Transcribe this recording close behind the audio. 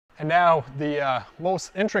And now the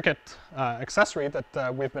most intricate accessory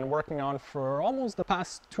that we've been working on for almost the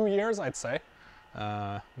past 2 years, I'd say.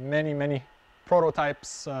 Many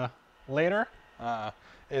prototypes later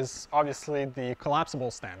is obviously the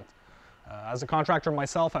collapsible stand. As a contractor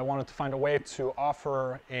myself, I wanted to find a way to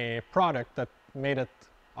offer a product that made it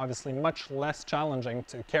obviously much less challenging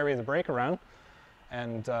to carry the brake around,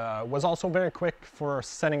 and was also very quick for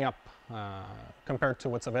setting up compared to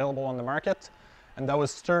what's available on the market. And that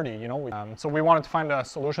was sturdy, you know. So we wanted to find a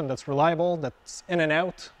solution that's reliable, that's in and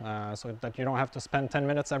out, so that you don't have to spend 10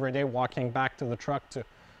 minutes every day walking back to the truck to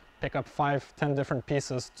pick up 5-10 different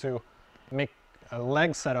pieces to make a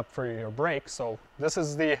leg setup for your brake. So this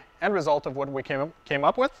is the end result of what we came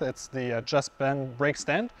up with. It's the Just Bend brake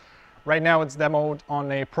stand. Right now it's demoed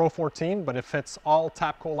on a Pro 14, but it fits all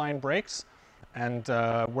Tapco line brakes. And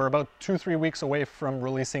we're about 2-3 weeks away from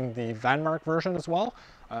releasing the Vanmark version as well.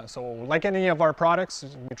 So like any of our products,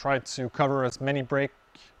 we try to cover as many brake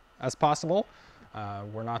as possible.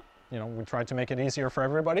 We're not, you know, we try to make it easier for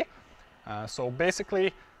everybody. So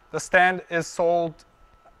basically, the stand is sold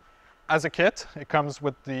as a kit. It comes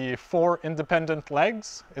with the 4 independent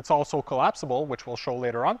legs. It's also collapsible, which we'll show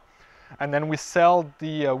later on. And then we sell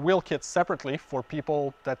the wheel kits separately for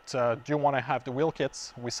people that do want to have the wheel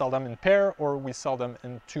kits. We sell them in pair, or we sell them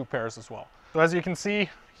in 2 pairs as well. So as you can see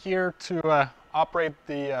here, to operate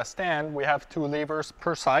the stand, we have 2 levers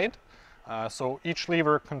per side. So each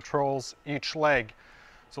lever controls each leg.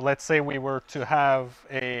 So let's say we were to have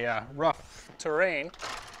a rough terrain,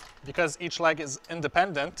 because each leg is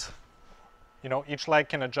independent, you know, each leg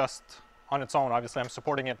can adjust on its own. Obviously I'm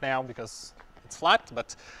supporting it now because it's flat,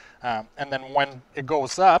 but and then when it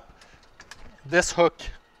goes up, this hook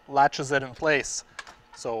latches it in place.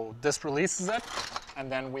 So this releases it,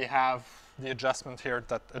 and then we have the adjustment here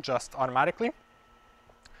that adjusts automatically.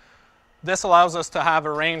 This allows us to have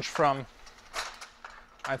a range from,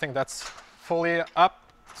 I think that's fully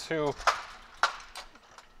up to,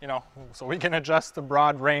 you know, so we can adjust the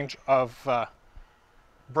broad range of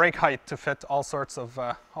brake height to fit all sorts of,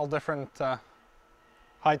 all different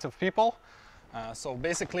heights of people. So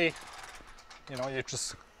basically, you know, you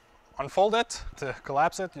just unfold it. To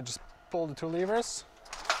collapse it, you just pull the 2 levers.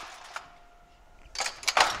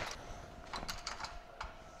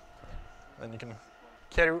 Then you can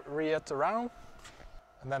carry it around.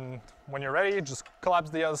 And then when you're ready, just collapse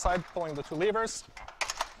the other side, pulling the 2 levers.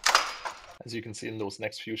 As you can see in those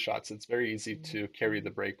next few shots, it's very easy to carry the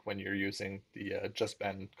brake when you're using the Just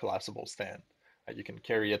Bend collapsible stand. You can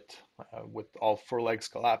carry it with all 4 legs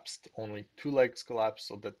collapsed, only 2 legs collapsed,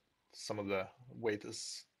 so that some of the weight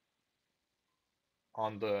is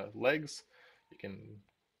on the legs. You can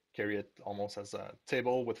carry it almost as a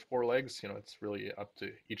table with 4 legs. You know, it's really up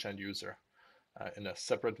to each end user. In a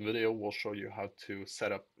separate video, we'll show you how to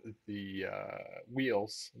set up the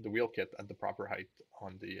wheels, the wheel kit at the proper height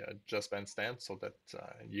on the Just Bend stand, so that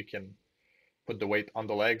you can put the weight on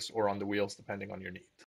the legs or on the wheels depending on your need.